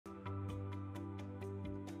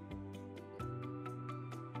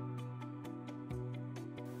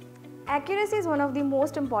Accuracy is one of the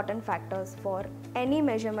most important factors for any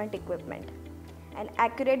measurement equipment, and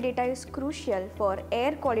accurate data is crucial for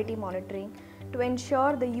air quality monitoring to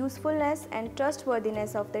ensure the usefulness and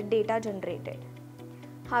trustworthiness of the data generated.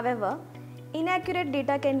 However, inaccurate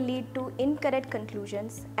data can lead to incorrect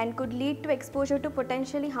conclusions and could lead to exposure to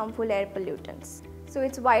potentially harmful air pollutants. So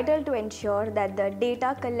it's vital to ensure that the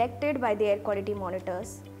data collected by the air quality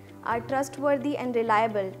monitors are trustworthy and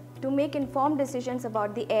reliable to make informed decisions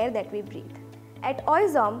about the air that we breathe. At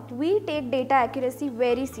Oizom, we take data accuracy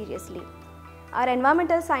very seriously. Our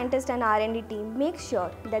environmental scientist and R&D team make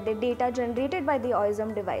sure that the data generated by the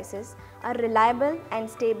Oizom devices are reliable and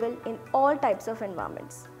stable in all types of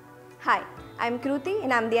environments. Hi, I'm Kruti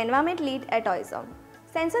and I'm the environment lead at Oizom.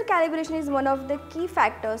 Sensor calibration is one of the key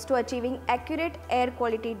factors to achieving accurate air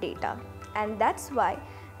quality data, and that's why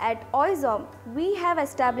at Oizom, we have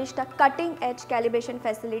established a cutting-edge calibration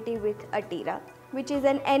facility with Atira, which is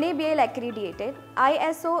an NABL accredited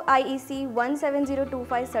ISO IEC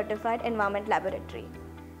 17025 certified environment laboratory.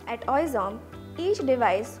 At Oizom, each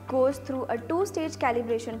device goes through a two-stage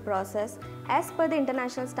calibration process as per the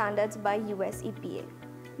international standards by US EPA.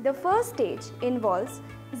 The first stage involves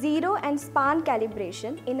zero and span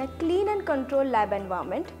calibration in a clean and controlled lab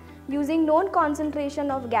environment using known concentration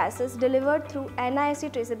of gases delivered through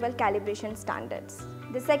NIST traceable calibration standards.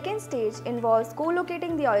 The second stage involves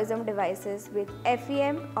co-locating the Oizom devices with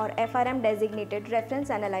FEM or FRM designated reference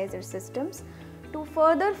analyzer systems to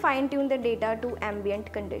further fine-tune the data to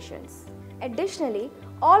ambient conditions. Additionally,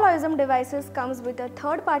 all Oizom devices comes with a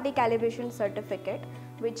third-party calibration certificate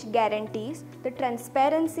which guarantees the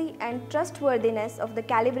transparency and trustworthiness of the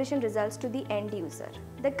calibration results to the end user.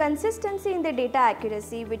 The consistency in the data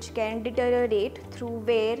accuracy, which can deteriorate through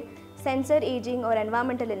wear, sensor aging or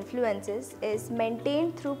environmental influences, is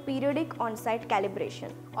maintained through periodic on-site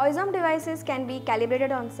calibration. Oizom devices can be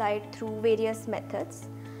calibrated on-site through various methods,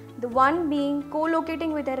 the one being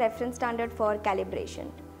co-locating with a reference standard for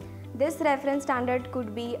calibration. This reference standard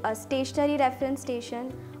could be a stationary reference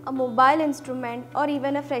station, a mobile instrument, or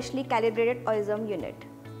even a freshly calibrated Oizom unit.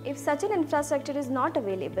 If such an infrastructure is not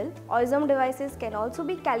available, Oizom devices can also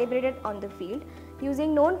be calibrated on the field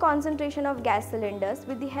using known concentration of gas cylinders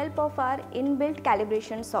with the help of our inbuilt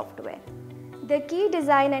calibration software. The key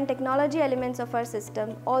design and technology elements of our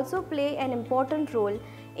system also play an important role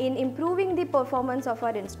in improving the performance of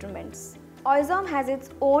our instruments. Oizom has its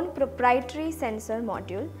own proprietary sensor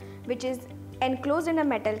module, which is enclosed in a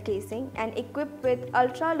metal casing and equipped with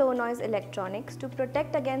ultra-low noise electronics to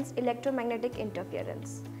protect against electromagnetic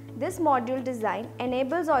interference. This module design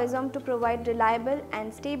enables Oizom to provide reliable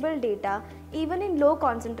and stable data even in low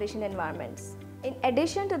concentration environments. In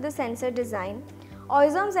addition to the sensor design,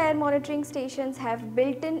 Oizom's air monitoring stations have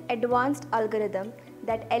built-in advanced algorithm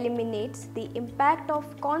that eliminates the impact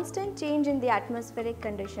of constant change in the atmospheric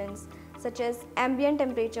conditions such as ambient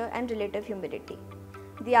temperature and relative humidity.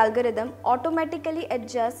 The algorithm automatically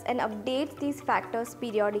adjusts and updates these factors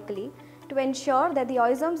periodically to ensure that the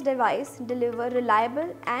Oizom's device deliver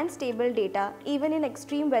reliable and stable data even in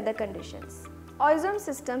extreme weather conditions. Oizom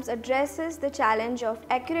systems addresses the challenge of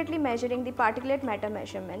accurately measuring the particulate matter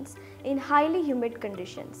measurements in highly humid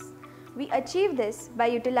conditions. We achieve this by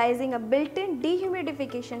utilizing a built-in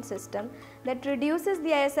dehumidification system that reduces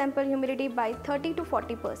the air sample humidity by 30 to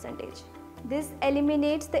 40%. This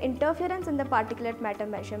eliminates the interference in the particulate matter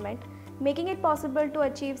measurement, making it possible to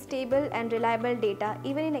achieve stable and reliable data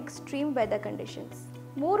even in extreme weather conditions.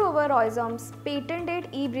 Moreover, Oizom's patented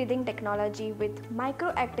e-breathing technology with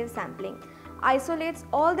microactive sampling isolates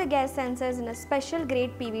all the gas sensors in a special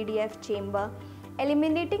grade PVDF chamber,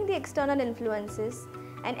 eliminating the external influences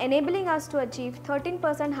and enabling us to achieve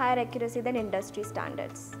 13% higher accuracy than industry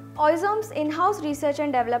standards. Oizom's in-house research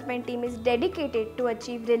and development team is dedicated to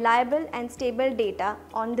achieve reliable and stable data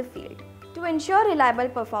on the field. To ensure reliable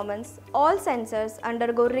performance, all sensors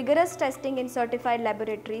undergo rigorous testing in certified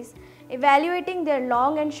laboratories, evaluating their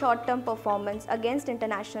long and short-term performance against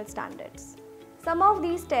international standards. Some of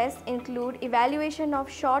these tests include evaluation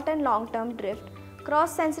of short and long-term drift,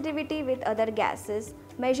 cross-sensitivity with other gases,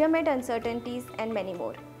 measurement uncertainties, and many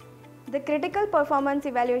more. The critical performance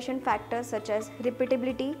evaluation factors such as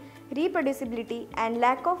repeatability, reproducibility, and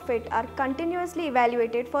lack of fit are continuously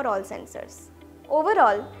evaluated for all sensors.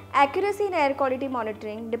 Overall, accuracy in air quality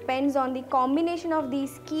monitoring depends on the combination of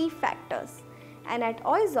these key factors. And at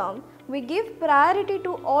Oizom, we give priority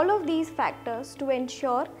to all of these factors to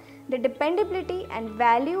ensure the dependability and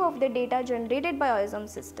value of the data generated by Oizom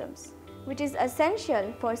systems, which is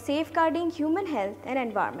essential for safeguarding human health and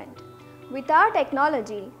environment. With our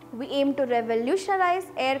technology, we aim to revolutionize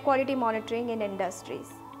air quality monitoring in industries.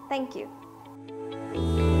 Thank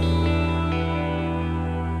you.